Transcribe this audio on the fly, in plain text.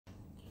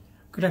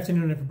Good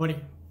afternoon, everybody.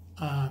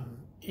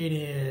 It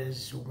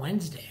is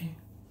Wednesday.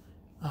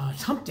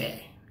 It's hump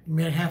day. You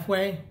made it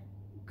halfway.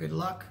 Good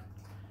luck.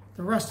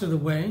 The rest of the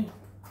way,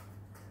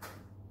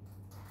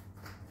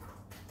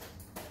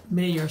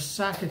 may your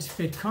sockets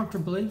fit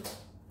comfortably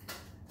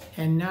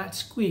and not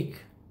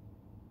squeak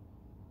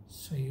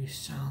so you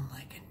sound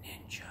like a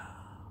ninja.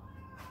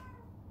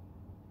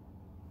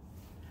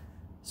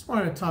 Just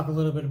wanted to talk a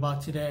little bit about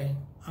today.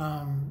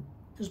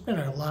 There's been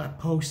a lot of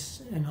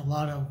posts and a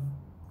lot of,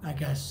 I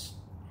guess,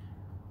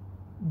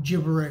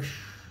 gibberish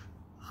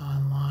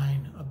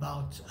online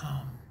about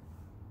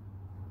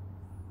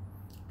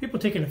people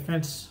taking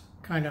offense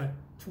kind of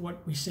to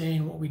what we say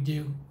and what we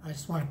do. I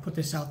just want to put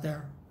this out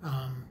there.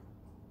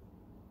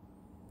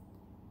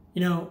 You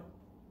know,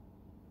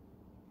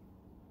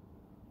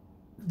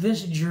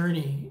 this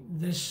journey,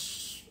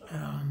 this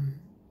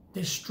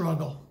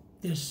struggle,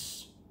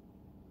 this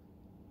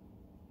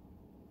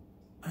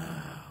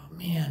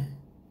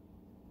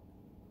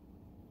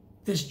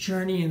this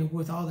journey, and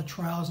with all the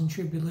trials and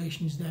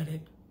tribulations that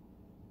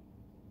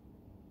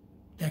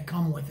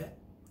come with it,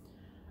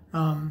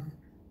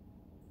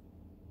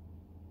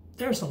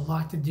 there's a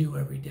lot to do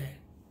every day.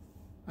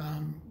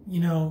 You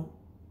know,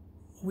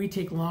 we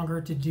take longer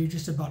to do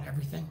just about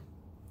everything.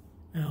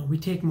 We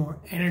take more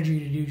energy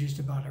to do just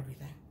about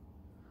everything.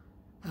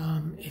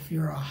 If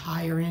you're a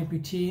higher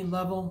amputee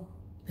level,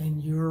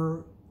 then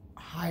you're a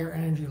higher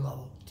energy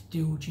level to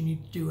do what you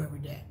need to do every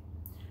day.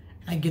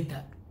 I get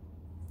that.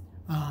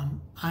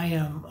 I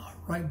am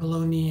right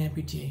below knee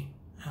amputee.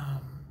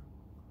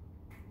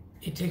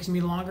 It takes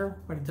me longer,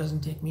 but it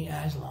doesn't take me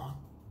as long.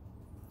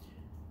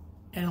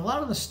 And a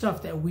lot of the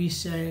stuff that we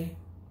say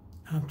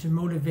to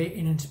motivate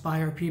and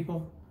inspire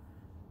people,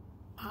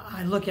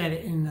 I look at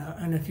it in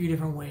a few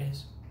different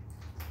ways.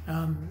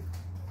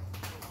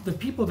 The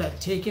people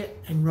that take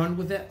it and run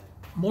with it,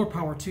 more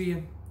power to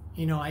you.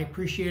 You know, I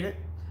appreciate it.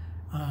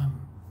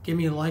 Give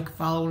me a like,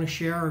 follow, and a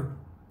share, or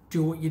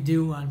do what you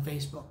do on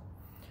Facebook.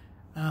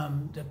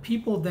 The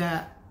people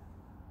that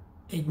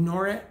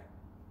ignore it,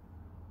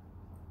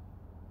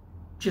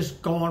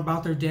 just go on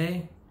about their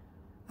day,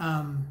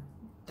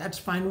 that's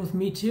fine with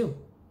me too.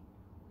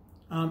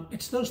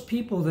 It's those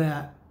people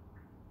that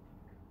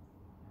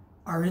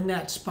are in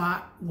that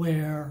spot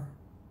where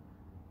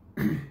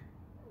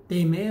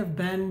they may have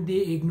been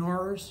the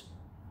ignorers,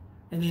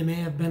 and they may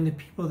have been the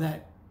people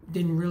that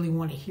didn't really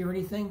want to hear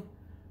anything,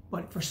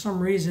 but for some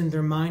reason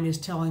their mind is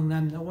telling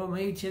them that, well,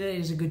 maybe today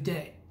is a good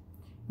day.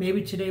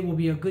 Maybe today will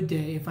be a good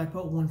day if I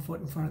put one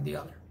foot in front of the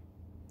other.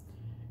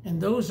 And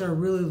those are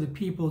really the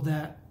people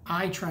that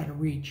I try to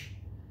reach,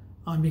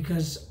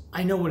 because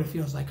I know what it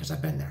feels like, because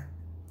I've been there.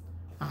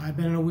 I've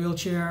been in a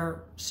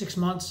wheelchair 6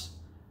 months.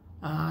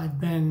 I've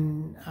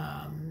been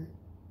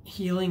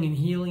healing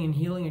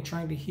and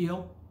trying to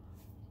heal.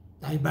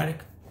 Diabetic.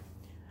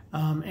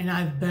 And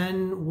I've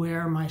been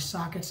where my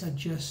sockets have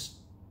just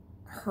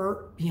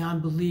hurt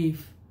beyond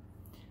belief,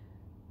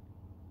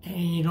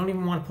 and you don't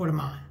even want to put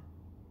them on.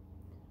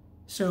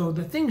 So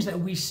the things that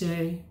we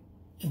say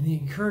and the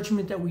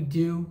encouragement that we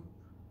do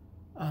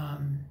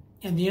and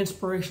the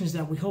inspirations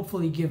that we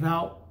hopefully give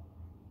out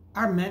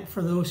are meant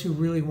for those who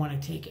really want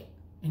to take it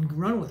and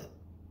run with it.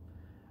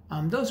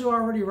 Those who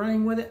are already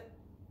running with it,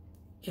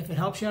 if it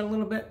helps you out a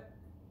little bit,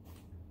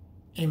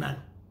 amen.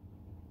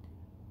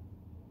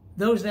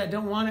 Those that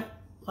don't want it,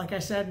 like I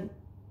said,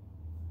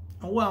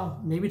 oh well,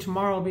 maybe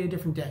tomorrow will be a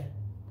different day.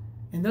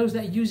 And those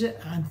that use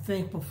it, I'm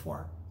thankful for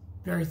it.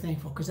 Very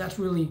thankful, because that's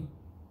really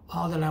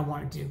all that I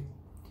want to do.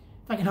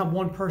 If I can help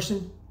one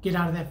person get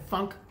out of that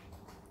funk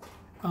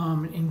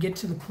and get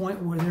to the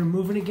point where they're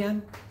moving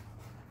again,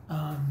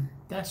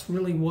 that's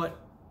really what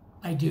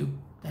I do.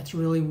 That's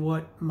really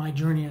what my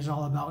journey is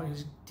all about,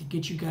 is to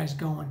get you guys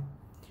going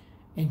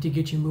and to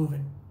get you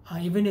moving.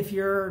 Even if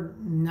you're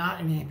not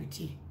an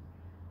amputee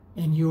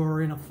and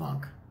you're in a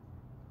funk,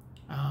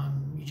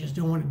 you just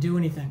don't want to do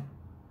anything,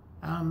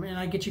 and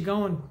I get you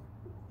going.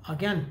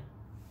 Again,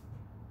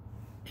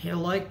 hit a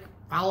like,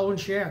 follow, and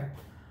share.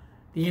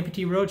 The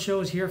Amputee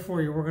Roadshow is here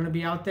for you. We're going to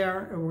be out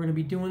there, and we're going to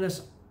be doing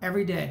this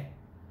every day.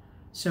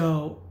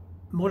 So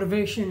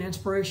motivation and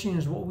inspiration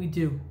is what we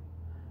do.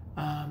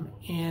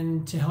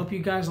 And to help you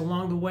guys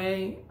along the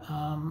way,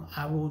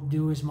 I will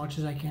do as much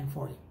as I can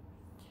for you.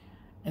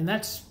 And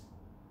that's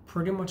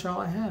pretty much all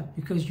I have,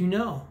 because you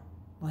know,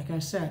 like I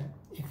said,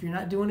 if you're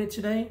not doing it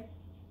today,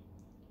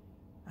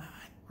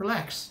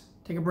 relax,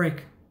 take a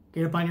break,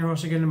 get up on your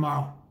horse again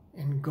tomorrow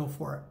and go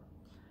for it.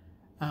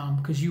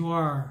 Because you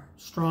are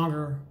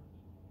stronger,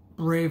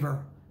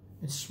 braver,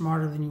 and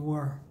smarter than you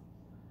were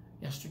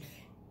yesterday.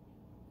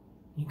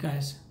 You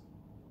guys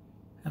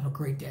have a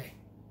great day.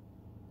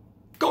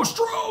 Go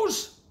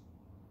Stros!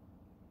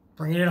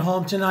 Bringing it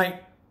home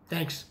tonight.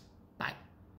 Thanks.